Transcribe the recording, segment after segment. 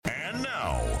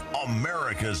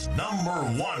America's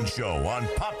 #1 show on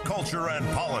pop culture and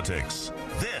politics.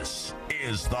 This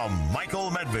is The Michael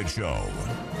Medved Show.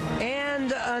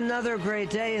 And another great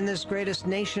day in this greatest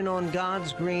nation on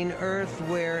God's green earth,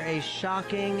 where a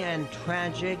shocking and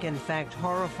tragic, in fact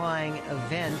horrifying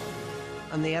event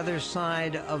on the other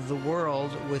side of the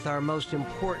world with our most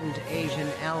important Asian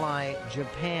ally,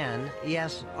 Japan.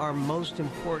 Yes, our most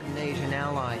important Asian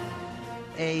ally.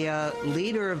 A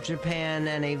leader of Japan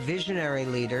and a visionary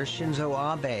leader, Shinzo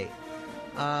Abe,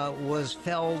 was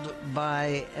felled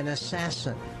by an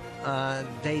assassin.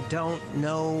 They don't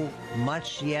know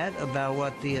much yet about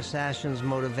what the assassin's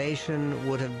motivation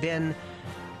would have been.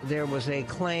 There was a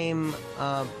claim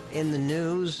in the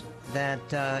news that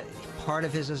part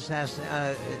of his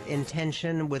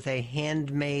intention with a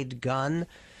handmade gun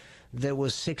that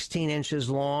was 16 inches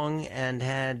long and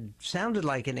had sounded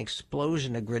like an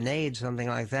explosion, a grenade, something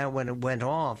like that, when it went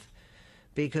off,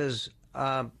 because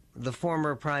the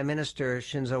former Prime Minister,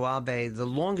 Shinzo Abe, the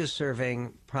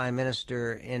longest-serving Prime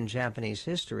Minister in Japanese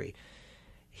history,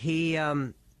 he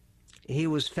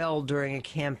was felled during a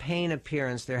campaign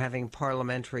appearance. They're having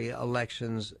parliamentary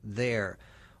elections there.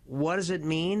 What does it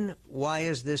mean? Why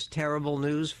is this terrible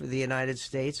news for the United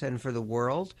States and for the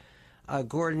world?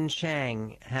 Gordon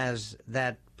Chang has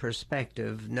that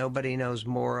perspective. Nobody knows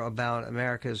more about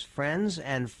America's friends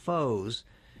and foes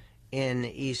in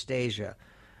East Asia.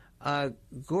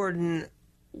 Gordon,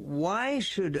 why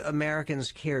should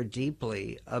Americans care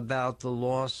deeply about the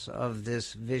loss of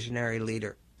this visionary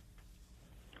leader?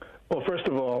 Well, first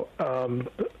of all,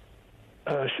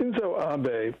 Shinzo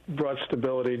Abe brought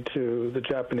stability to the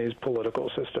Japanese political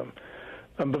system.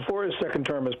 Before his second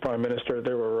term as prime minister,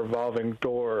 there were revolving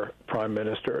door prime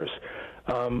ministers.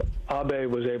 Abe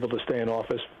was able to stay in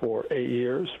office for 8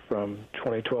 years, from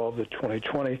 2012 to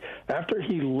 2020. After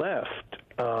he left,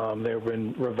 there have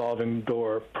been revolving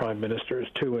door prime ministers,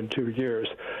 2 in 2 years.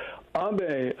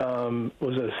 Abe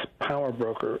was a power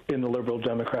broker in the Liberal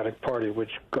Democratic Party,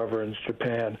 which governs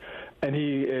Japan, and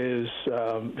he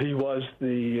was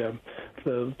the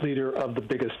leader of the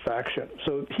biggest faction.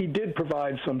 So he did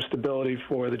provide some stability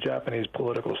for the Japanese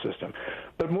political system.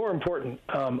 But more important,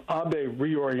 Abe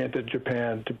reoriented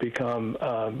Japan to become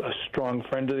a strong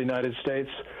friend of the United States.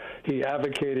 He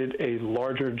advocated a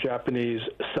larger Japanese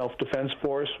self-defense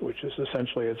force, which is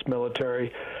essentially its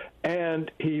military, and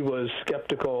he was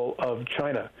skeptical of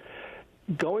China.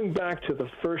 Going back to the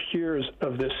first years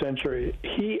of this century,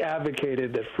 he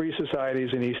advocated that free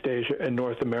societies in East Asia and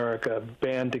North America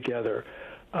band together.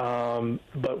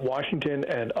 But Washington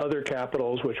and other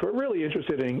capitals, which were really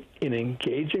interested in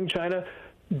engaging China,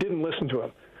 didn't listen to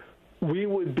him. We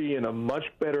would be in a much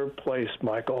better place,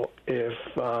 Michael, if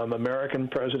American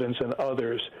presidents and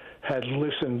others had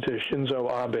listened to Shinzo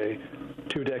Abe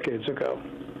 2 decades ago.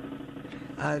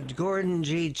 Gordon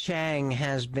G. Chang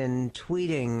has been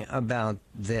tweeting about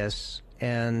this,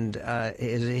 and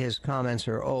his comments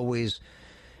are always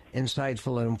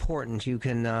insightful and important. You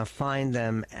can find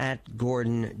them at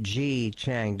Gordon G.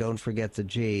 Chang. Don't forget the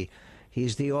G.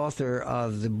 He's the author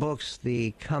of the books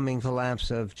The Coming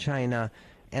Collapse of China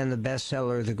and the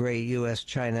bestseller The Great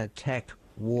U.S.-China Tech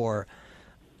War.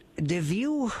 Have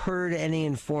you heard any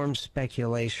informed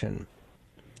speculation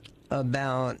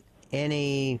about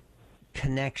any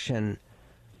connection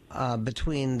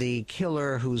between the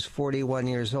killer, who's 41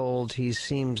 years old? He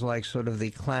seems like sort of the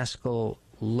classical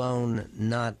lone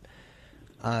nut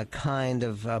kind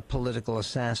of political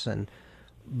assassin.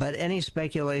 But any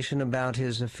speculation about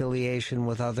his affiliation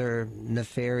with other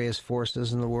nefarious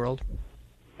forces in the world?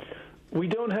 We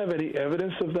don't have any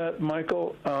evidence of that,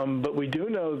 Michael, but we do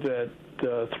know that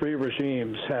 3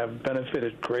 regimes have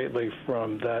benefited greatly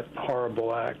from that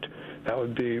horrible act. That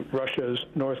would be Russia's,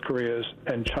 North Korea's,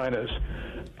 and China's.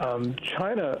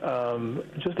 China,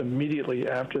 just immediately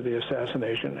after the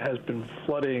assassination, has been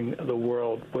flooding the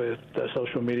world with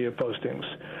social media postings.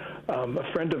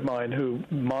 A friend of mine who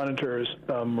monitors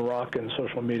Moroccan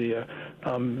social media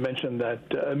mentioned that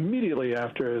immediately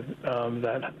after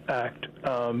that act,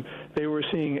 they were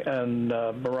seeing on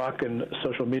Moroccan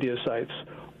social media sites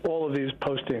all of these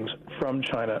postings from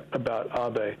China about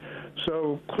Abe.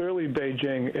 So clearly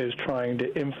Beijing is trying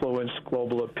to influence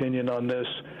global opinion on this,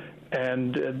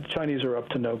 and the Chinese are up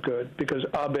to no good because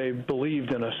Abe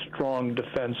believed in a strong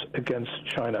defense against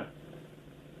China.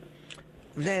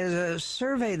 There's a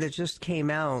survey that just came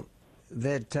out,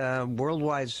 that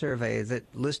worldwide survey that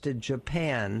listed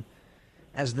Japan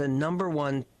as the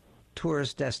 #1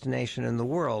 tourist destination in the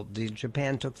world.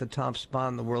 Japan took the top spot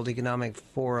in the World Economic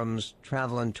Forum's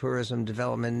Travel and Tourism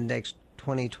Development Index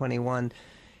 2021,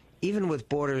 even with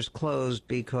borders closed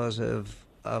because of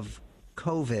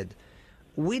COVID.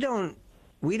 we don't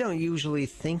usually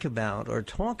think about or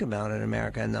talk about in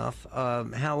America enough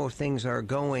how things are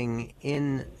going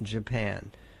in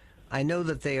Japan. I know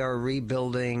that they are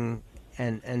rebuilding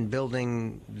and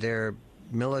building their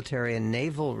military and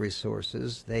naval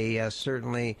resources. They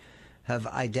certainly have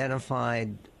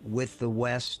identified with the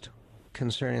West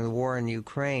concerning the war in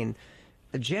Ukraine.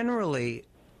 Generally,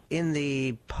 in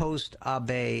the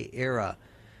post-Abe era,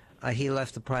 he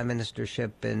left the prime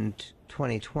ministership in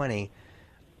 2020.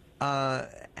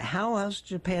 How has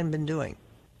Japan been doing?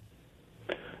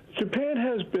 Japan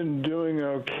has been doing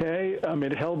okay.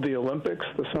 It held the Olympics,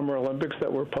 the Summer Olympics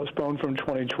that were postponed from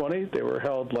 2020. They were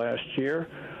held last year.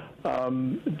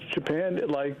 Japan,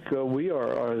 like we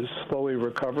are slowly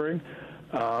recovering.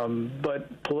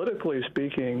 But politically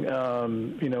speaking,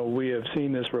 we have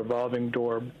seen this revolving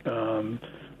door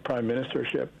prime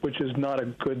ministership, which is not a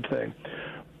good thing.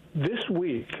 This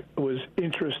week was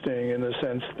interesting in the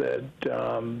sense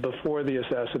that before the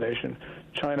assassination,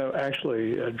 China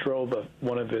actually drove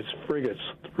one of its frigates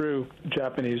through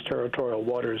Japanese territorial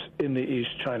waters in the East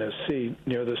China Sea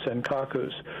near the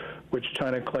Senkakus, which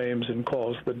China claims and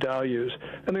calls the Diaoyus.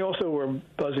 And they also were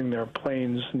buzzing their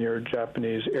planes near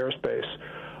Japanese airspace.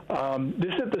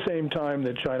 This at the same time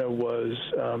that China was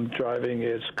driving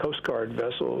its Coast Guard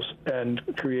vessels and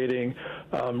creating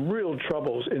real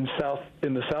troubles in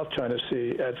the South China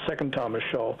Sea at Second Thomas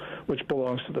Shoal, which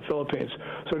belongs to the Philippines.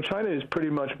 So China is pretty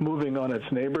much moving on its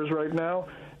neighbors right now,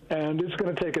 and it's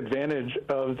going to take advantage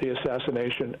of the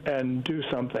assassination and do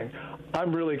something.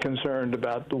 I'm really concerned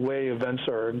about the way events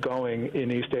are going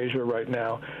in East Asia right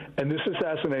now, and this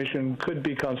assassination could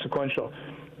be consequential.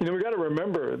 We got to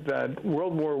remember that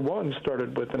World War I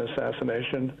started with an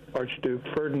assassination, Archduke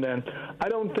Ferdinand. I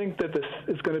don't think that this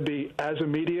is going to be as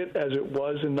immediate as it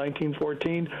was in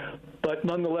 1914, but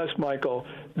nonetheless, Michael,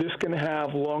 this can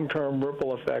have long-term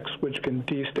ripple effects which can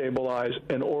destabilize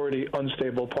an already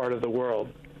unstable part of the world.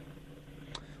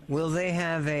 Will they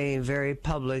have a very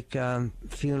public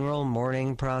funeral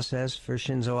mourning process for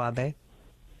Shinzo Abe?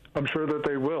 I'm sure that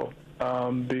they will.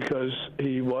 Because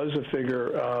he was a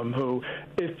figure who,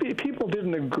 if people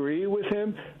didn't agree with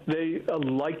him, they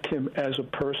liked him as a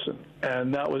person,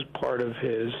 and that was part of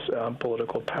his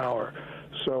political power.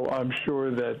 So I'm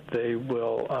sure that they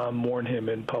will mourn him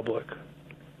in public.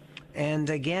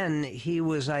 And again, he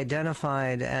was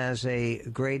identified as a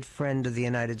great friend of the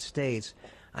United States.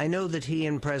 I know that he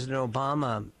and President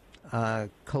Obama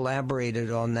collaborated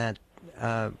on that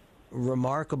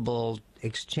remarkable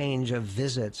exchange of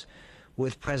visits,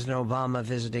 with President Obama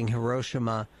visiting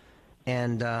Hiroshima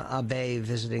and Abe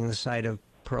visiting the site of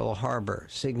Pearl Harbor,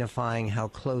 signifying how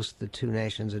close the two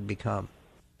nations had become.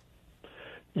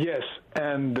 Yes,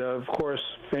 and of course,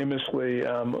 famously,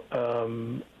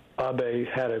 Abe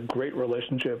had a great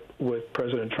relationship with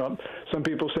President Trump. Some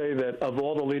people say that of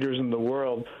all the leaders in the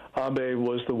world, Abe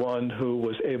was the one who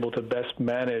was able to best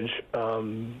manage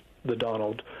the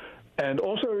Donald. And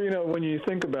also, when you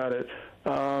think about it,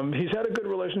 he's had a good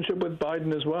relationship with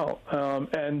Biden as well.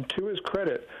 And to his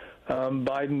credit,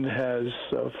 Biden has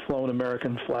flown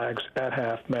American flags at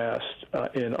half-mast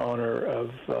in honor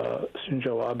of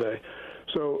Shinzo Abe.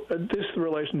 So this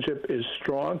relationship is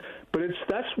strong, but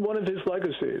that's one of his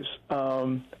legacies,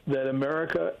 that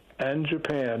America and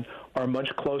Japan are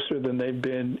much closer than they've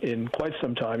been in quite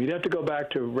some time. You'd have to go back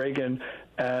to Reagan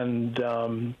and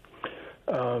I'm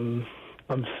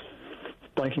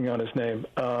blanking on his name.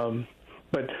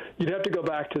 But you'd have to go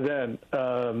back to then,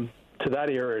 to that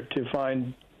era, to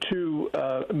find two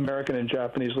American and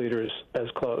Japanese leaders as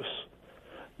close.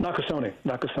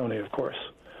 Nakasone, of course.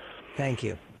 Thank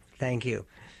you.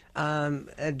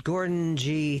 Gordon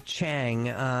G. Chang,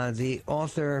 the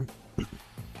author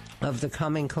of The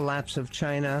Coming Collapse of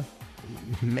China,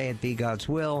 May It Be God's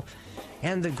Will,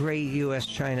 and the Great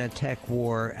U.S.-China Tech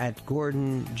War, at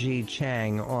Gordon G.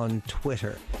 Chang on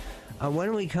Twitter.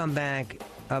 When we come back,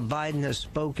 Biden has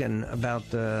spoken about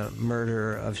the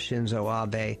murder of Shinzo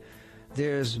Abe.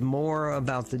 There's more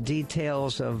about the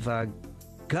details of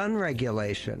gun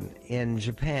regulation in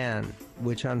Japan,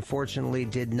 which unfortunately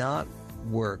did not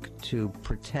work to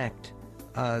protect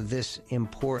this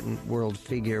important world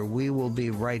figure. We will be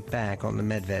right back on The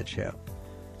Medved Show.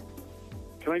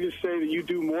 Can I just say that you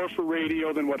do more for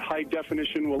radio than what high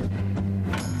definition will...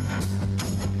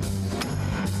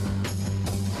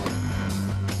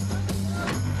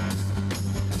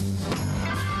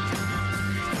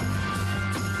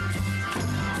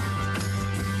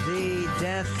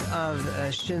 Death of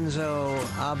Shinzo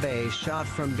Abe, shot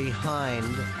from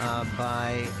behind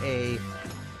by a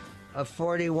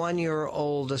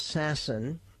 41-year-old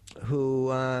assassin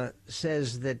who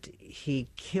says that he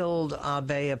killed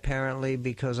Abe apparently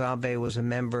because Abe was a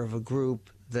member of a group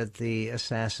that the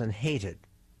assassin hated.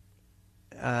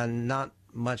 Not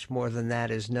much more than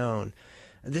that is known.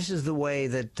 This is the way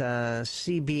that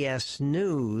CBS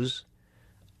News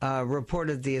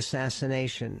reported the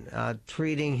assassination,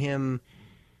 treating him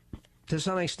to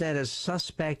some extent as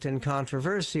suspect and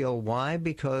controversial. Why?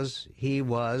 Because he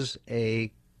was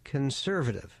a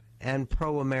conservative and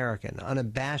pro-American,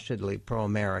 unabashedly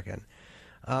pro-American.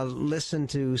 Listen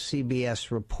to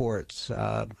CBS reports.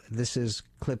 This is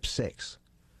clip 6.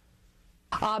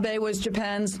 Abe was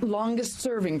Japan's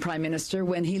longest-serving prime minister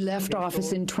when he left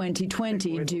office in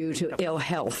 2020 due to ill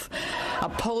health. A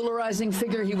polarizing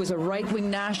figure, he was a right-wing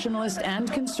nationalist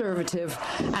and conservative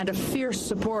and a fierce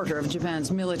supporter of Japan's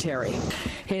military.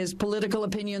 His political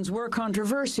opinions were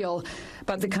controversial,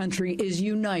 but the country is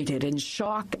united in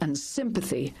shock and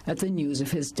sympathy at the news of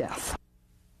his death.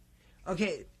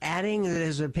 Okay, adding that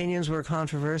his opinions were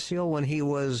controversial when he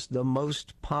was the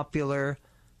most popular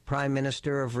prime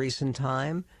minister of recent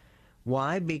time.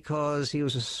 Why? Because he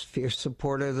was a fierce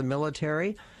supporter of the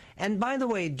military. And by the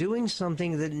way, doing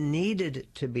something that needed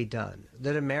to be done,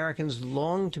 that Americans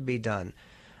longed to be done.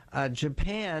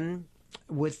 Japan,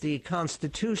 with the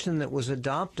Constitution that was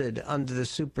adopted under the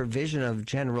supervision of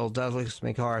General Douglas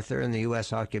MacArthur in the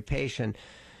U.S. occupation,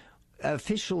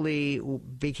 officially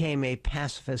became a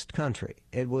pacifist country.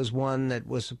 It was one that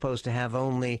was supposed to have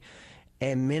only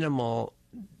a minimal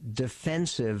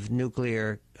defensive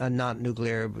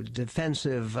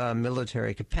defensive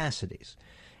military capacities.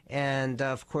 And,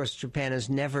 of course, Japan has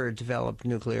never developed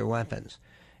nuclear weapons.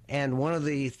 And one of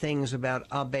the things about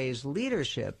Abe's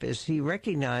leadership is he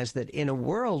recognized that in a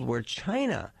world where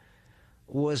China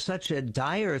was such a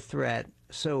dire threat,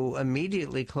 so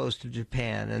immediately close to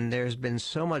Japan, and there's been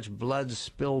so much blood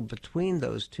spilled between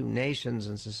those two nations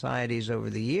and societies over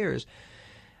the years,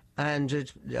 and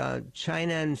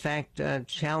China, in fact,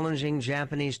 challenging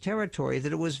Japanese territory,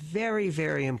 that it was very,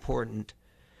 very important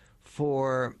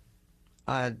for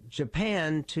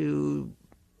Japan to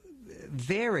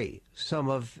vary some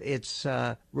of its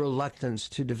reluctance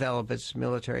to develop its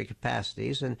military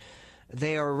capacities. And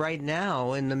they are right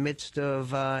now in the midst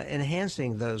of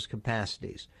enhancing those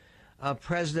capacities.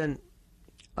 President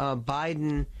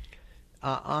Biden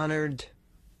honored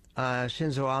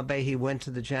Shinzo Abe. He went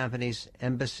to the Japanese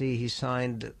embassy. He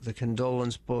signed the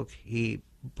condolence book. He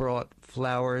brought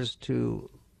flowers to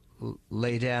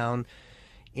lay down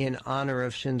in honor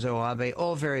of Shinzo Abe,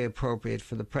 all very appropriate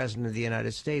for the President of the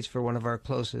United States, for one of our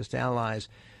closest allies.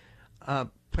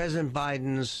 President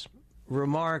Biden's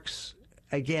remarks,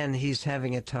 again, he's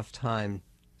having a tough time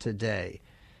today.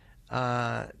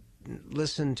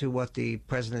 Listen to what the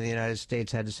President of the United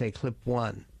States had to say, clip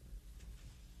 1.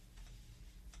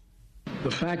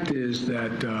 The fact is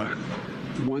that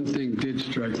one thing did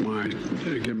get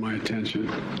my attention,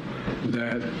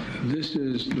 that this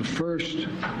is the first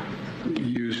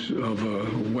use of a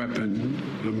weapon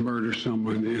to murder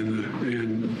someone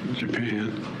in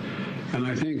Japan. And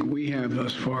I think we have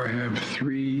thus far have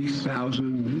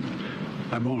 3,000,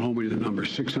 I won't hold me to the number,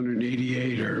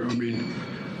 688,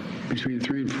 between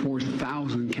 3,000 and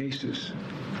 4,000 cases.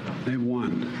 They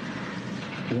won.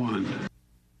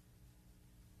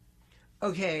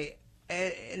 Okay,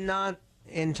 not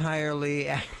entirely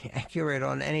accurate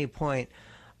on any point.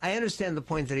 I understand the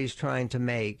point that he's trying to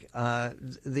make.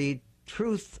 The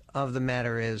truth of the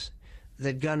matter is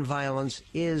that gun violence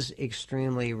is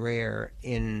extremely rare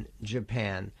in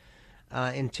Japan.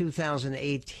 In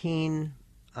 2018,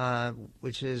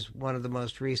 which is one of the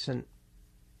most recent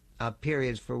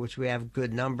periods for which we have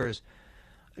good numbers,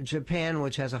 Japan,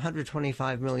 which has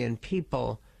 125 million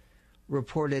people,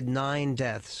 reported 9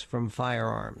 deaths from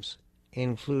firearms,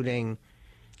 including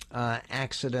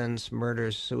accidents,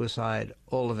 murders, suicide,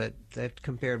 all of it. That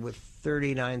compared with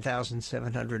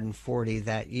 39,740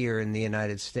 that year in the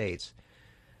United States.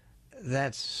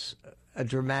 That's a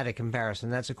dramatic comparison.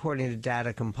 That's according to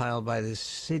data compiled by the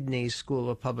Sydney School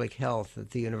of Public Health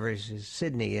at the University of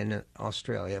Sydney in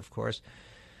Australia, of course.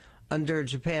 Under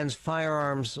Japan's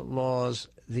firearms laws,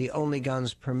 the only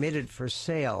guns permitted for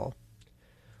sale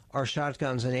are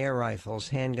shotguns and air rifles.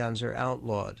 Handguns are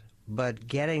outlawed. But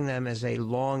getting them is a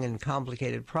long and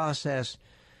complicated process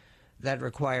that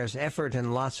requires effort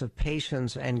and lots of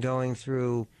patience, and going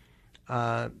through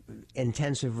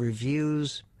intensive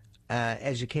reviews,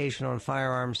 education on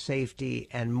firearms safety,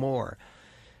 and more.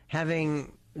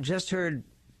 Having just heard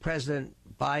President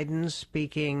Biden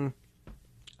speaking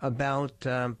about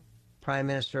Prime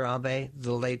Minister Abe,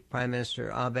 the late Prime Minister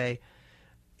Abe,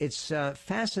 it's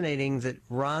fascinating that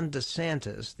Ron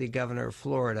DeSantis, the governor of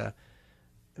Florida,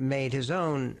 made his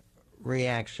own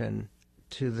reaction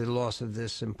to the loss of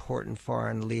this important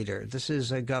foreign leader. This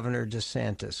is Governor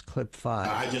DeSantis, clip 5.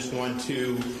 I just want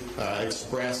to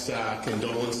express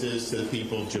condolences to the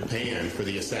people of Japan for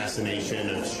the assassination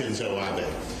of Shinzo Abe.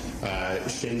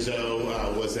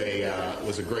 Shinzo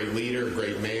was a great leader, a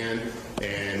great man,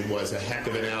 and was a heck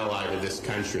of an ally to this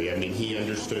country. I mean, he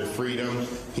understood freedom,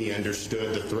 he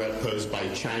understood the threat posed by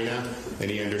China,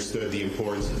 and he understood the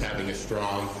importance of having a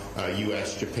strong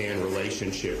U.S.-Japan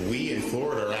relationship. We in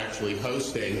Florida are actually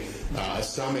hosting a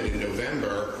summit in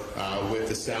November with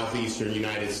the southeastern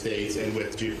United States and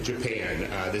with Japan.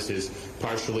 This is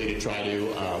partially to try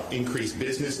to increase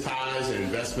business ties and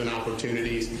investment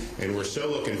opportunities, and we're so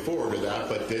looking forward to that,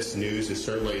 but this news is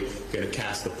certainly going to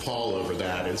cast a pall over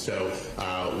that, and so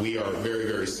we are very,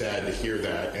 very sad to hear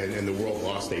that, and the world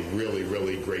lost a really,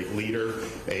 really great leader,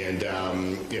 and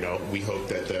we hope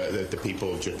that the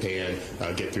people of Japan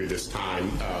get through this time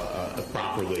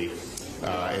properly,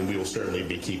 and we will certainly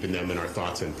be keeping them in our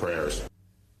thoughts and prayers.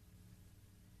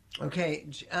 Okay,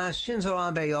 Shinzo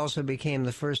Abe also became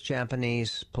the first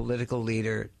Japanese political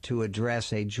leader to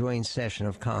address a joint session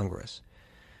of Congress.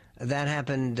 That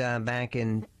happened back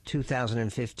in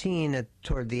 2015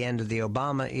 toward the end of the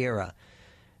Obama era.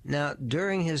 Now,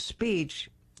 during his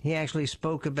speech, he actually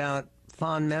spoke about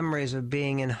fond memories of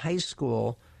being in high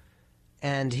school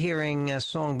and hearing a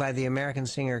song by the American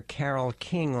singer Carole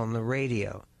King on the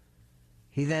radio.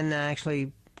 He then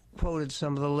actually quoted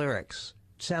some of the lyrics.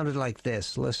 It sounded like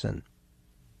this. Listen.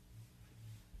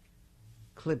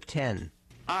 Clip 10.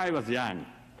 I was young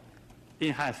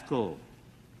in high school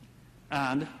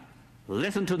and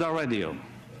listened to the radio.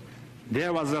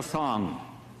 There was a song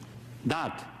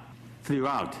that flew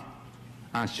out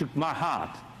and shook my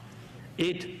heart.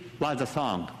 It was a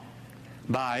song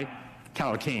by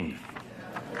Carole King.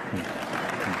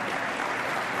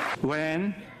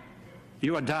 When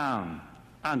you are down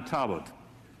and troubled,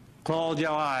 close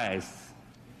your eyes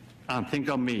and think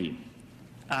of me,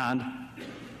 and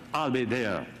I'll be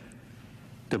there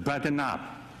to brighten up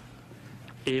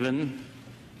even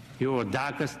your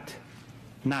darkest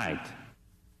night.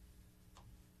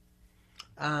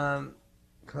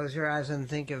 Close your eyes and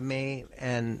think of me,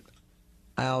 and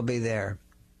I'll be there.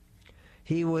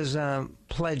 He was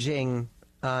pledging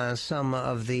some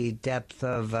of the depth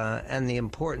of and the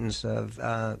importance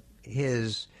of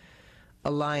his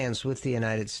alliance with the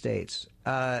United States.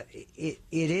 It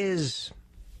is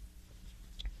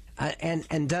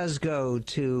and does go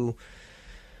to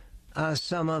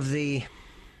some of the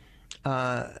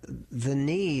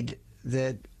need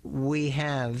that we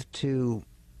have to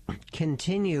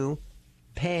continue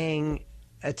paying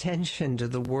attention to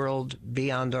the world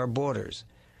beyond our borders.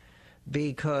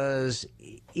 Because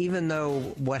even though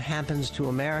what happens to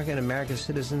America and America's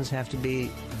citizens have to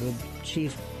be the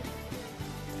chief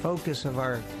focus of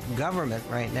our government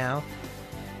right now,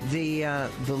 the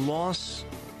loss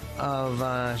of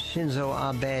Shinzo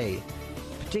Abe,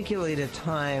 particularly at a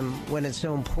time when it's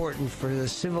so important for the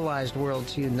civilized world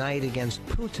to unite against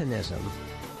Putinism,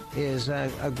 is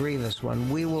a grievous one.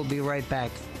 We will be right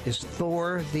back. Is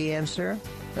Thor the answer?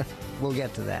 We'll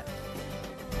get to that.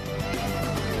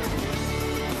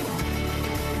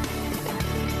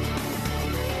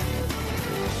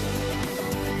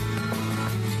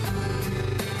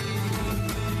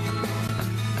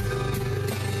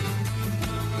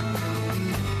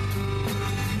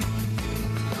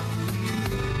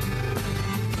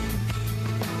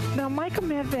 Now, Michael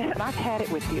Medved, I've had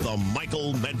it with you. The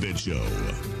Michael Medved Show.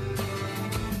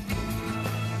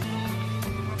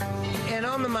 And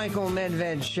on the Michael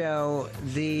Medved Show,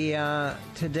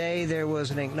 today there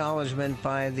was an acknowledgement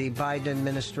by the Biden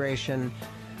administration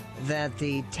that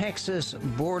the Texas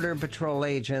Border Patrol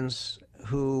agents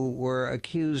who were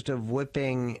accused of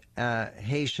whipping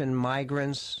Haitian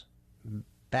migrants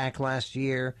back last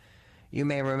year, you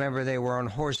may remember they were on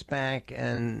horseback,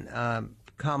 and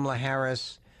Kamala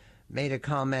Harris made a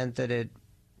comment that it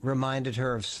reminded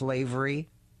her of slavery.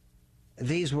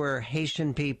 These were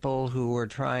Haitian people who were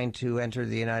trying to enter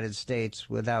the United States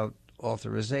without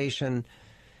authorization,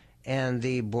 and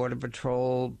the Border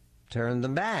Patrol turned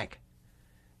them back.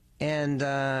 And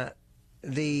the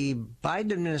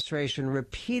Biden administration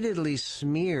repeatedly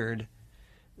smeared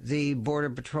the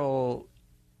Border Patrol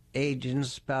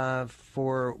agents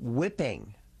for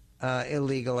whipping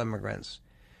illegal immigrants.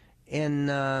 And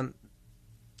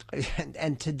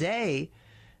today,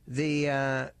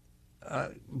 the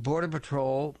Border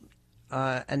Patrol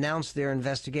announced their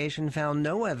investigation found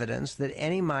no evidence that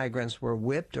any migrants were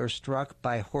whipped or struck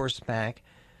by horseback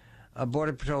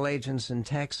Border Patrol agents in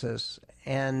Texas.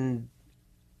 And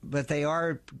but they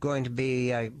are going to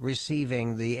be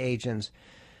receiving, the agents,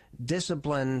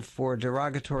 discipline for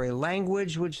derogatory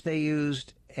language which they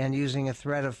used and using a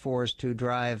threat of force to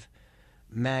drive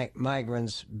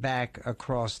migrants back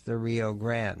across the Rio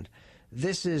Grande.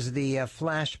 This is the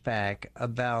flashback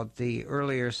about the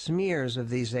earlier smears of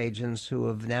these agents who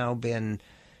have now been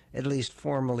at least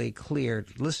formally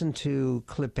cleared. Listen to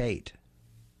clip 8.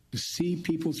 To see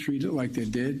people treated like they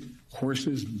did,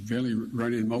 horses barely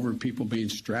running them over, people being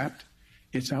strapped,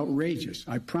 it's outrageous.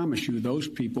 I promise you those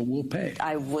people will pay.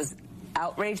 I was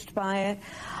outraged by it.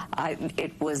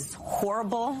 It was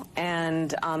horrible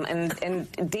and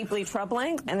deeply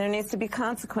troubling, and there needs to be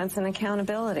consequence and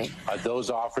accountability. Those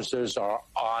officers are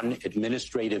on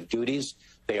administrative duties.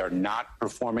 They are not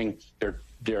performing their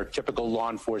typical law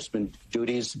enforcement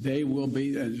duties. They will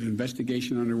be an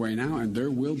investigation underway now, and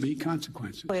there will be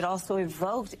consequences. It also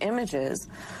evoked images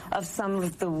of some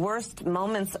of the worst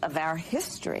moments of our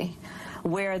history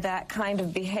where that kind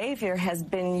of behavior has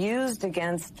been used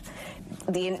against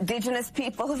the indigenous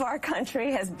people of our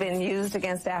country, has been used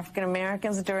against African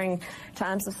Americans during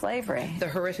times of slavery. The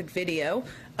horrific video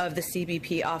of the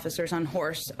CBP officers on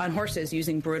horses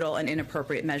using brutal and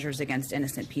inappropriate measures against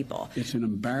innocent people. It's an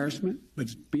embarrassment, but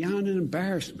it's beyond an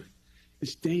embarrassment.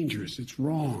 It's dangerous. It's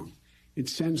wrong. It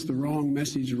sends the wrong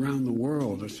message around the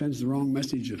world. It sends the wrong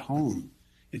message at home.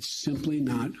 It's simply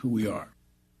not who we are.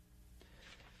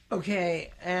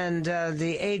 Okay, and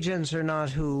the agents are not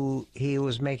who he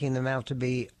was making them out to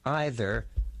be either.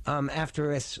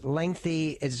 After it's a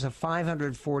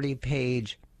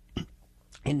 540-page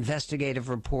investigative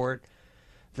report,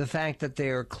 the fact that they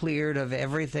are cleared of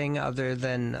everything other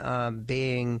than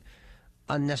being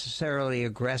unnecessarily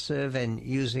aggressive and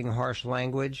using harsh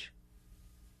language,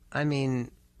 I mean,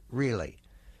 really,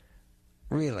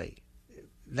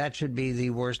 that should be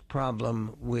the worst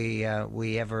problem we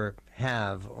ever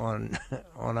have on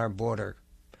our border,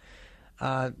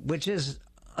 which is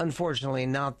unfortunately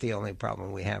not the only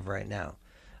problem we have right now.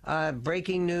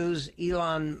 Breaking news: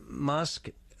 Elon Musk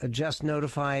just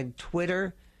notified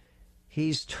Twitter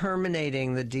he's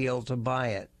terminating the deal to buy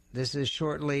it. This is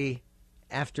shortly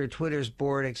after Twitter's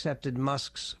board accepted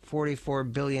Musk's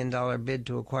 $44 billion bid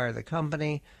to acquire the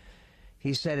company.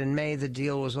 He said in May the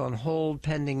deal was on hold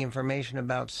pending information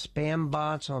about spam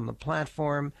bots on the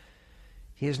platform.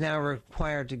 He is now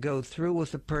required to go through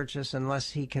with the purchase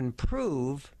unless he can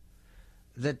prove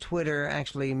that Twitter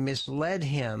actually misled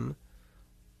him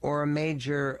or a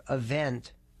major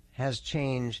event has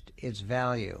changed its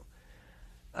value.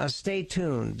 Stay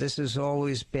tuned. This has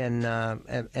always been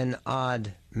an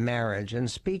odd marriage.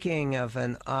 And speaking of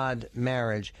an odd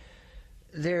marriage,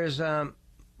 there's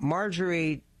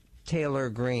Marjorie Taylor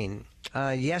Greene.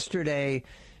 Yesterday,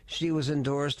 she was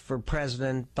endorsed for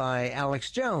president by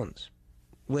Alex Jones,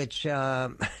 which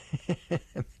the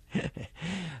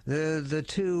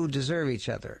two deserve each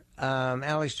other.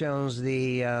 Alex Jones,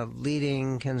 the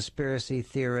leading conspiracy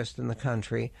theorist in the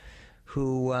country,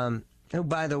 who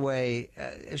by the way,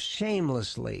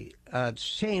 shamelessly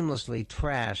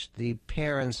trashed the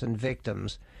parents and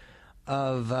victims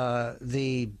of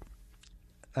the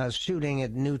shooting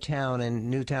at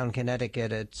Newtown,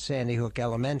 Connecticut at Sandy Hook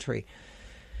Elementary.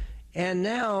 And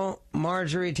now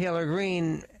Marjorie Taylor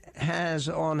Greene has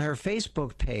on her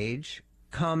Facebook page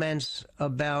comments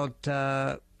about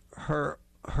her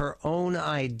own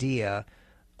idea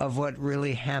of what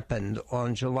really happened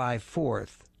on July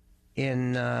 4th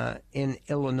in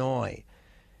Illinois.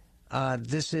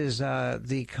 This is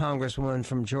the Congresswoman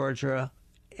from Georgia,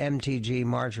 MTG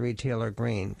Marjorie Taylor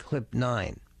Greene, clip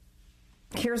 9.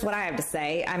 Here's what I have to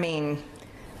say. I mean,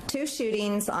 2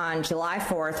 shootings on July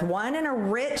 4th, one in a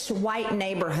rich white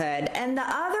neighborhood and the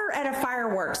other at a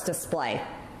fireworks display.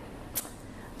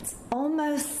 It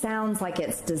almost sounds like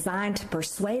it's designed to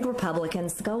persuade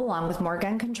Republicans to go along with more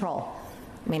gun control.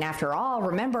 I mean, after all,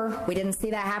 remember, we didn't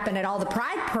see that happen at all the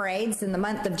Pride parades in the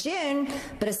month of June,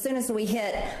 but as soon as we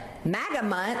hit MAGA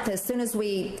month, as soon as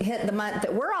we hit the month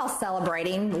that we're all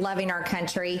celebrating, loving our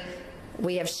country,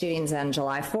 we have shootings on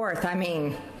July 4th. I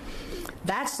mean,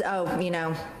 that's,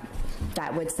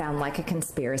 that would sound like a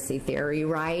conspiracy theory,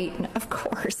 right? Of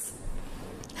course.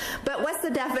 But what's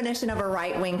the definition of a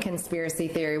right-wing conspiracy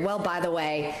theory? Well, by the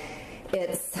way,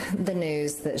 it's the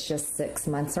news that's just 6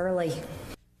 months early.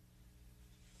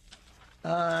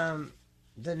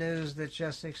 The news that's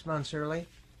just 6 months early?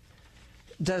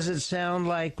 Does it sound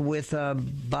like with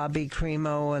Bobby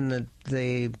Cremo and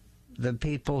the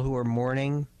people who are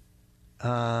mourning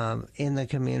in the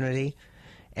community,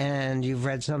 and you've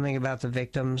read something about the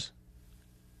victims?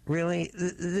 Really,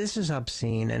 this is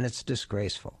obscene and it's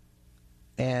disgraceful.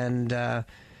 And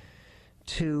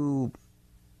to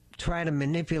try to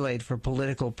manipulate for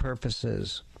political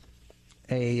purposes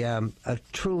a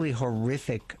truly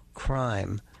horrific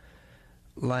crime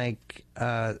like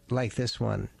this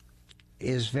one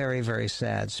is very, very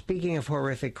sad. Speaking of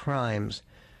horrific crimes,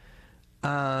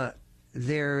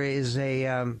 there is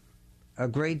a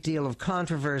great deal of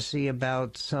controversy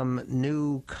about some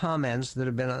new comments that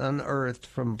have been unearthed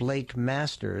from Blake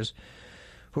Masters,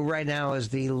 who right now is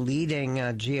the leading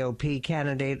GOP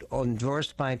candidate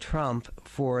endorsed by Trump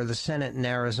for the Senate in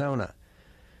Arizona.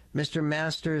 Mr.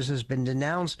 Masters has been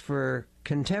denounced for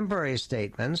contemporary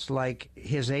statements like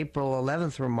his April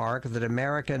 11th remark that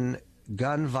American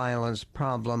gun violence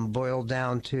problem boiled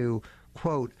down to,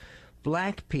 quote,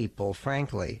 black people,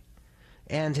 frankly,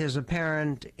 and his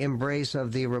apparent embrace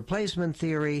of the replacement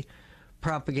theory,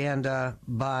 propaganda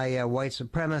by white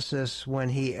supremacists when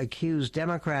he accused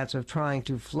Democrats of trying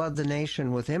to flood the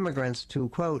nation with immigrants to,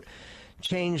 quote,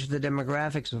 change the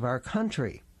demographics of our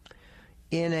country.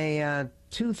 In a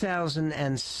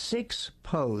 2006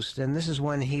 post, and this is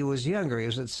when he was younger, he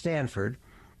was at Stanford,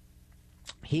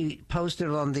 he posted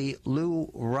on the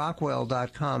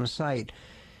LouRockwell.com site,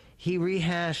 he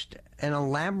rehashed an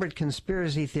elaborate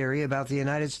conspiracy theory about the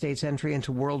United States entry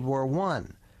into World War I,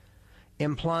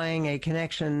 implying a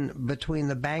connection between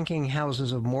the banking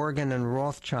houses of Morgan and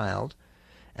Rothschild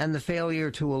and the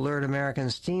failure to alert American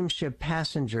steamship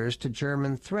passengers to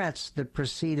German threats that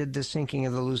preceded the sinking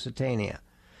of the Lusitania.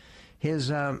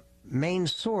 His main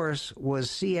source was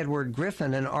C. Edward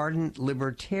Griffin, an ardent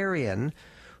libertarian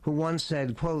who once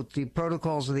said, quote, the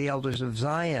Protocols of the Elders of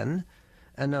Zion,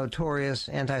 a notorious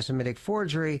anti-Semitic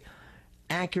forgery,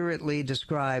 accurately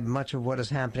describe much of what is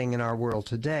happening in our world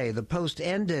today. The post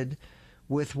ended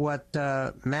with what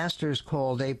Masters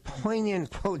called a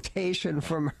poignant quotation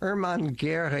from Hermann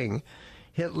Goering,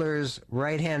 Hitler's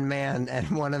right-hand man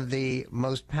and one of the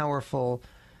most powerful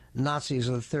Nazis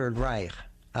of the Third Reich,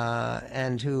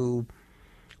 and who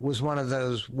was one of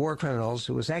those war criminals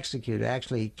who was executed,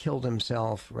 actually killed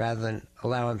himself rather than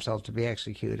allow himself to be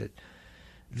executed.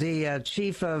 The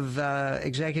chief of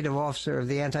executive officer of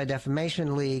the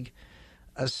Anti-Defamation League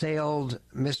assailed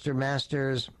Mr.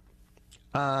 Masters'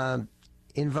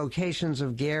 invocations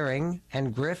of Goering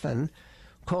and Griffin,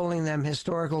 calling them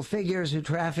historical figures who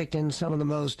trafficked in some of the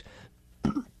most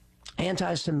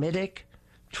anti-Semitic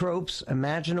tropes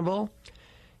imaginable.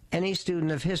 Any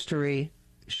student of history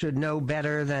should know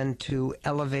better than to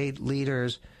elevate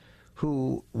leaders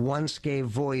who once gave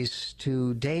voice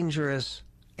to dangerous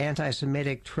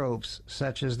anti-Semitic tropes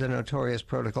such as the notorious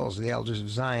Protocols of the Elders of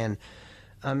Zion,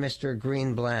 Mr.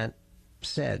 Greenblatt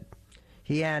said.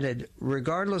 He added,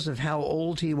 regardless of how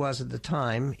old he was at the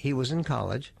time, he was in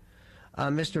college,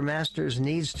 Mr. Masters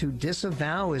needs to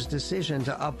disavow his decision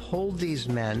to uphold these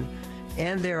men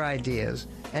and their ideas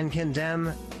and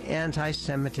condemn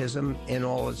anti-Semitism in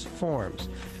all its forms.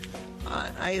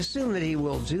 I assume that he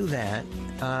will do that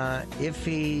if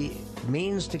he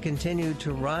means to continue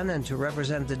to run and to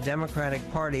represent the Democratic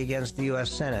Party against the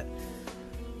U.S. Senate.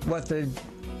 What the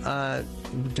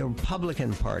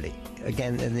Republican Party,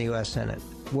 again, in the U.S. Senate.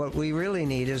 What we really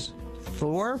need is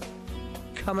Thor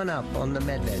coming up on the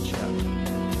Medved Show.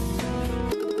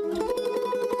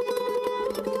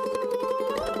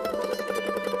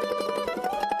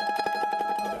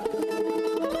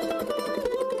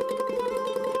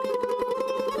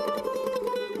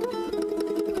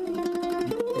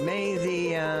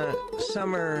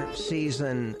 Summer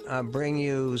season bring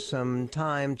you some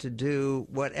time to do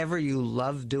whatever you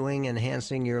love doing,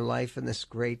 enhancing your life in this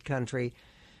great country,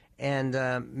 and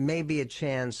maybe a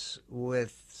chance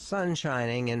with sun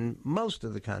shining in most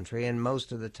of the country and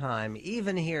most of the time,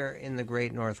 even here in the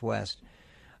great Northwest,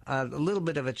 a little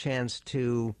bit of a chance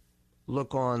to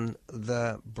look on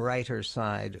the brighter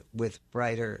side with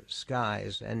brighter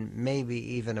skies and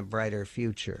maybe even a brighter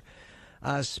future.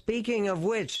 Speaking of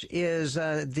which is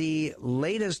the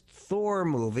latest Thor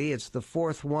movie. It's the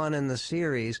fourth one in the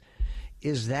series.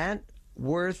 Is that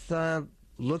worth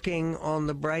looking on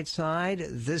the bright side?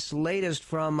 This latest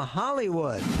from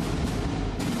Hollywood.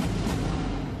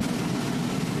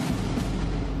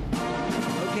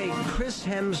 Okay, Chris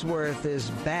Hemsworth is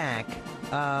back,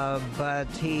 but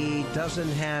he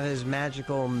doesn't have his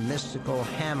magical, mystical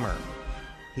hammer.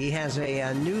 He has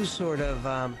a new sort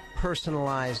of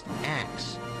personalized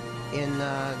axe in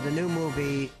the new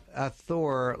movie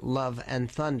Thor, Love and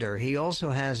Thunder. He also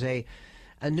has a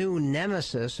new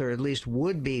nemesis, or at least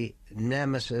would-be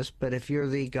nemesis, but if you're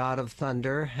the god of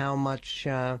thunder, how much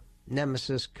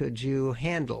nemesis could you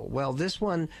handle? Well, this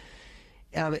one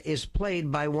is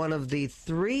played by one of the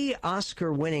 3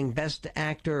 Oscar-winning Best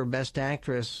Actor, Best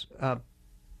Actress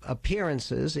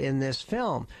appearances in this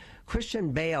film.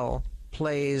 Christian Bale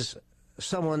plays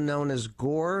someone known as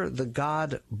Gore the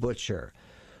God Butcher,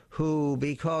 who,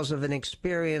 because of an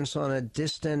experience on a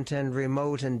distant and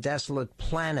remote and desolate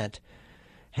planet,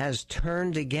 has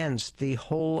turned against the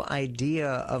whole idea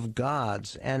of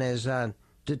gods and is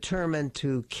determined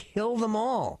to kill them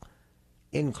all,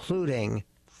 including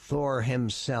Thor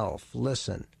himself.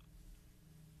 Listen.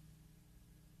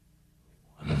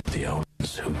 The only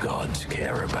who gods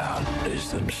care about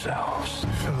is themselves.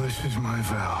 So this is my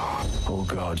vow. All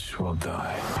gods will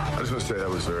die. I just want to say that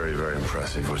was very, very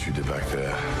impressive what you did back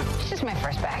there. This is my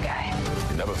first bad guy.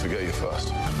 You never forget your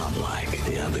first. I'm not like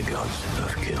the other gods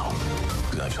I've killed,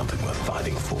 because I have something worth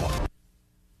fighting for.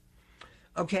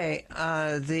 Okay,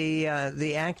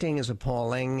 the acting is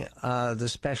appalling. The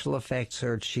special effects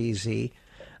are cheesy.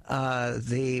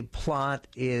 The plot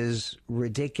is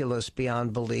ridiculous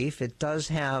beyond belief. It does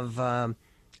have,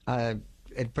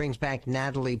 it brings back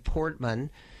Natalie Portman,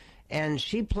 and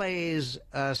she plays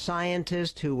a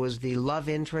scientist who was the love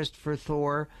interest for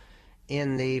Thor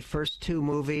in the first two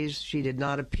movies. She did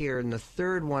not appear in the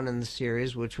third one in the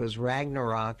series, which was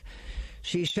Ragnarok.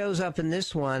 She shows up in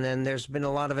this one, and there's been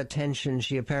a lot of attention.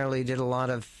 She apparently did a lot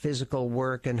of physical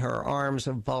work, and her arms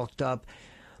have bulked up.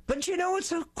 But you know what's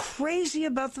so crazy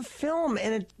about the film,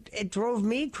 and it drove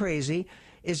me crazy,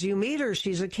 is you meet her,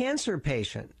 she's a cancer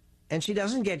patient, and she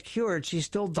doesn't get cured. She's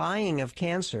still dying of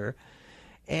cancer,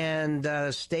 and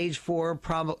stage 4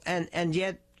 and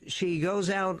yet she goes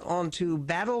out onto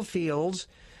battlefields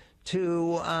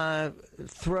to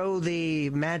throw the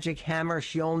magic hammer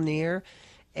Mjolnir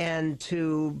and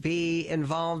to be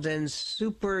involved in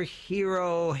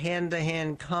superhero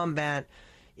hand-to-hand combat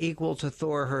equal to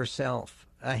Thor himself.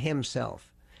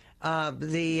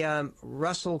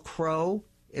 Russell Crowe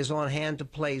is on hand to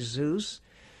play Zeus.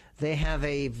 They have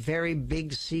a very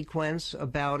big sequence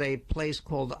about a place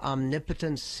called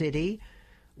Omnipotent City,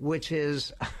 which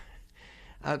is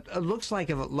it looks like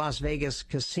a Las Vegas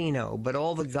casino, but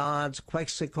all the gods,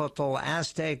 Quetzalcoatl,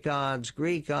 Aztec gods,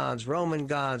 Greek gods, Roman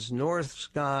gods, Norse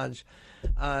gods,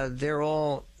 they're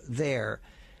all there.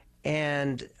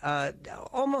 And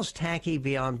almost tacky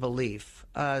beyond belief.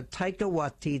 Taika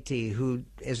Waititi, who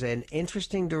is an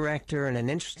interesting director and an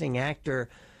interesting actor,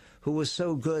 who was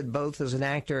so good both as an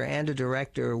actor and a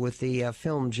director with the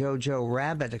film Jojo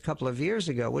Rabbit a couple of years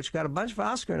ago, which got a bunch of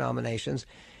Oscar nominations.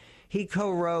 He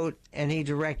co-wrote and he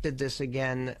directed this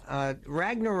again.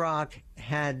 Ragnarok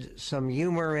had some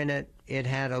humor in it. It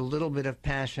had a little bit of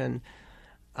passion.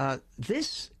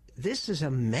 This is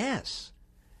a mess.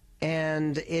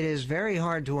 And it is very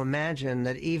hard to imagine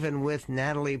that even with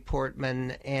Natalie Portman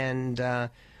and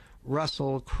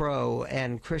Russell Crowe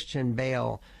and Christian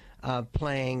Bale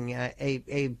playing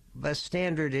a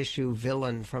standard issue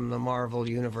villain from the Marvel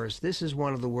Universe, this is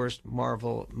one of the worst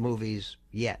Marvel movies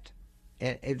yet.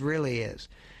 It really is.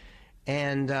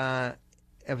 And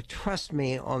trust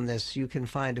me on this, you can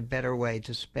find a better way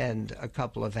to spend a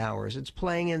couple of hours. It's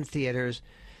playing in theaters.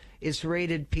 It's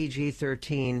rated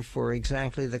PG-13 for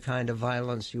exactly the kind of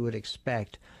violence you would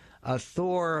expect.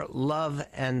 Thor, Love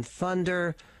and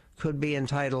Thunder could be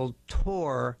entitled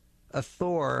Thor,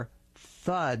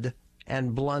 Thud,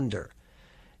 and Blunder.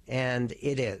 And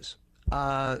it is.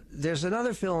 There's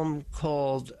another film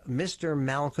called Mr.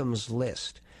 Malcolm's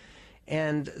List.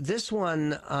 And this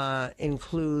one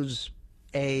includes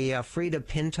a Frida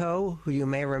Pinto, who you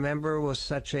may remember was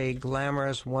such a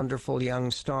glamorous, wonderful young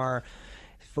star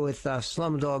with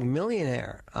Slumdog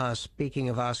Millionaire, speaking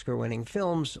of Oscar-winning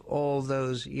films, all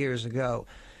those years ago.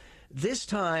 This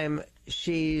time,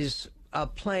 she's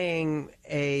playing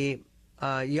a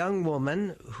young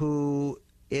woman who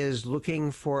is looking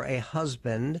for a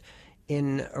husband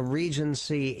in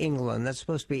Regency, England. That's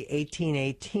supposed to be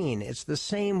 1818. It's the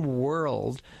same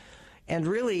world, and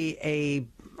really a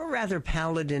rather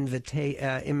pallid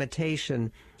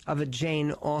imitation of a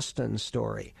Jane Austen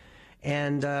story.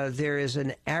 And there is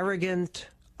an arrogant,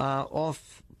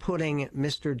 off-putting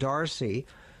Mr. Darcy,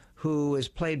 who is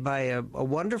played by a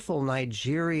wonderful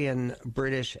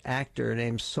Nigerian-British actor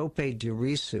named Sope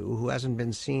Dirisu, who hasn't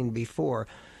been seen before.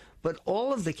 But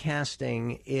all of the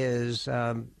casting is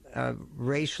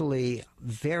racially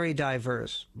very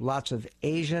diverse. Lots of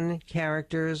Asian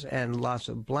characters and lots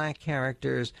of black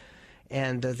characters.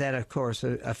 And then, of course,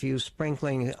 a few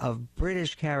sprinkling of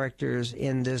British characters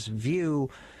in this view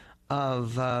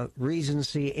of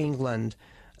Regency, England,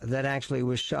 that actually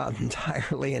was shot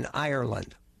entirely in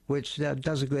Ireland, which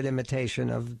does a good imitation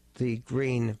of the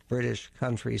green British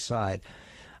countryside.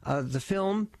 The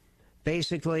film,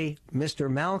 basically, Mr.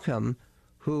 Malcolm,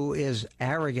 who is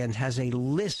arrogant, has a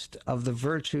list of the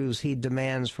virtues he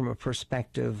demands from a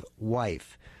prospective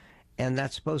wife. and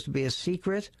that's supposed to be a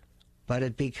secret, but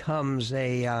it becomes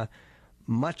a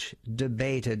much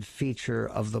debated feature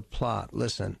of the plot.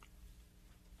 Listen.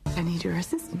 I need your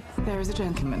assistance. There is a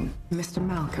gentleman, Mr.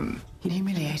 Malcolm. He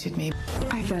humiliated me.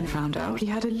 I then found out he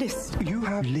had a list. You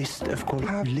have list of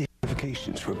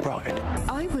qualifications for a bride.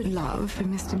 I would love for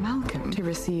Mr. Malcolm to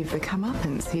receive the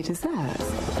comeuppance he deserves.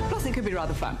 Plus, it could be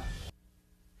rather fun.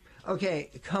 Okay,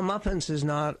 comeuppance is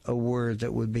not a word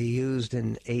that would be used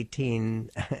in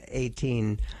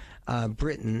 1818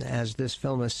 Britain, as this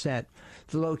film is set.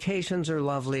 The locations are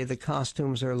lovely. The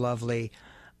costumes are lovely.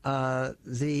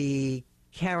 The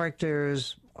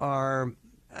characters are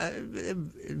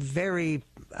very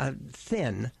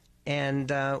thin.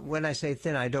 And when I say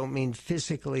thin, I don't mean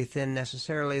physically thin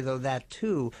necessarily, though that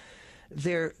too.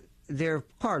 They're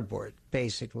cardboard,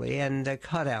 basically, and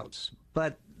cutouts.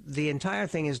 But the entire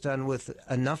thing is done with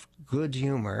enough good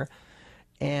humor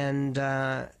and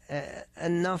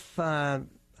enough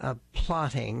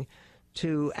plotting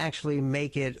to actually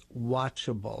make it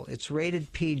watchable. It's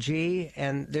rated PG,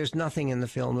 and there's nothing in the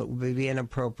film that would be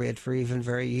inappropriate for even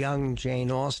very young Jane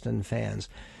Austen fans.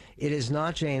 It is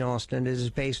not Jane Austen. It is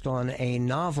based on a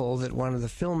novel that one of the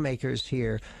filmmakers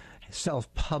here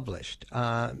self-published.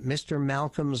 Mr.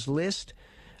 Malcolm's List,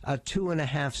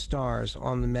 2.5 stars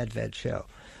on the Medved Show.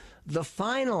 The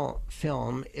final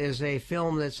film is a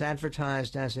film that's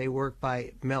advertised as a work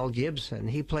by Mel Gibson.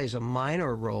 He plays a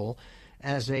minor role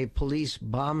as a police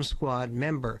bomb squad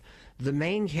member. The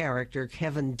main character,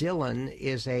 Kevin Dillon,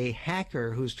 is a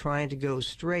hacker who's trying to go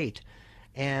straight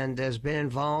and has been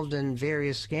involved in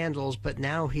various scandals, but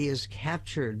now he is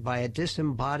captured by a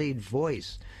disembodied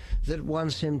voice that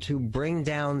wants him to bring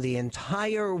down the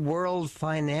entire world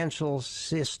financial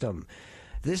system.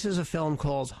 This is a film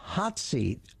called Hot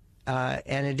Seat,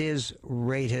 and it is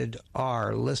rated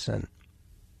R. Listen.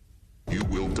 You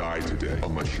will die today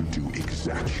unless you do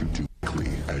exactly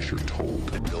as you're told.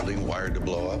 The building wired to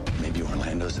blow up. Maybe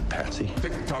Orlando's a patsy.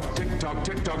 Tick-tock, tick-tock,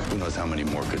 tick-tock. Who knows how many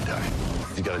more could die?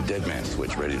 He's got a dead man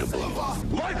switch ready to blow.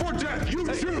 Life or death, you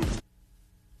choose!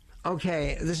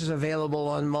 Okay, this is available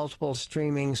on multiple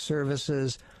streaming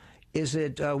services. Is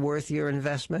it worth your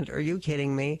investment? Are you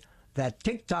kidding me? That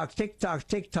tick-tock, tick-tock,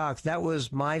 tick-tock, that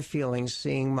was my feelings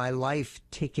seeing my life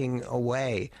ticking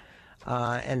away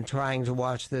and trying to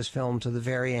watch this film to the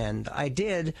very end. I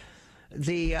did.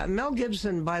 The Mel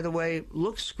Gibson, by the way,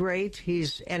 looks great.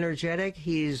 He's energetic.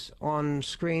 He's on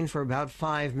screen for about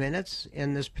 5 minutes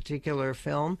in this particular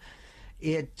film.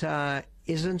 It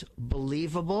isn't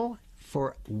believable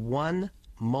for one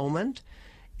moment.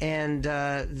 And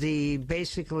the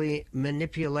basically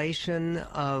manipulation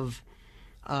of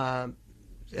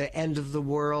end of the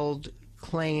world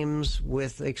claims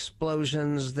with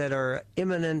explosions that are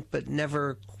imminent but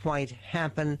never quite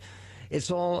happen. It's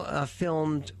all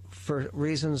filmed for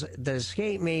reasons that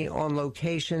escape me on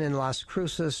location in Las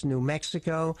Cruces, New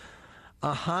Mexico.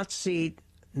 A hot seat,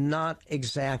 not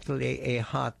exactly a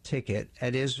hot ticket.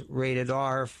 It is rated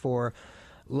R for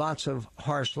lots of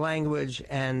harsh language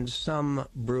and some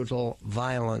brutal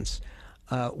violence.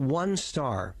 1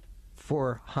 star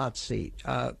for Hot Seat.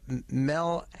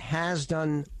 Mel has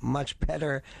done much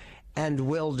better and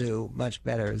will do much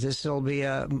better. This will be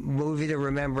a movie to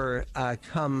remember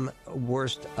come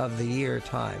worst of the year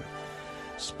time.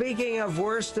 Speaking of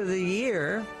worst of the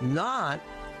year, not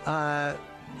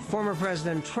former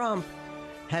President Trump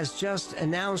has just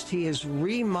announced he has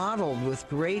remodeled with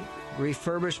great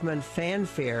refurbishment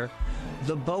fanfare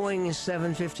the Boeing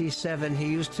 757 he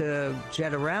used to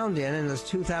jet around in the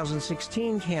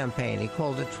 2016 campaign. He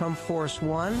called it Trump Force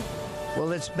One.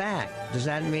 Well, it's back. Does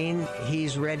that mean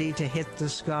he's ready to hit the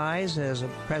skies as a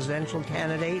presidential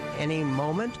candidate any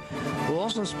moment? We'll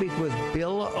also speak with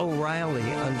Bill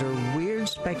O'Reilly under weird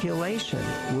speculation.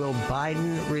 Will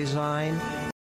Biden resign?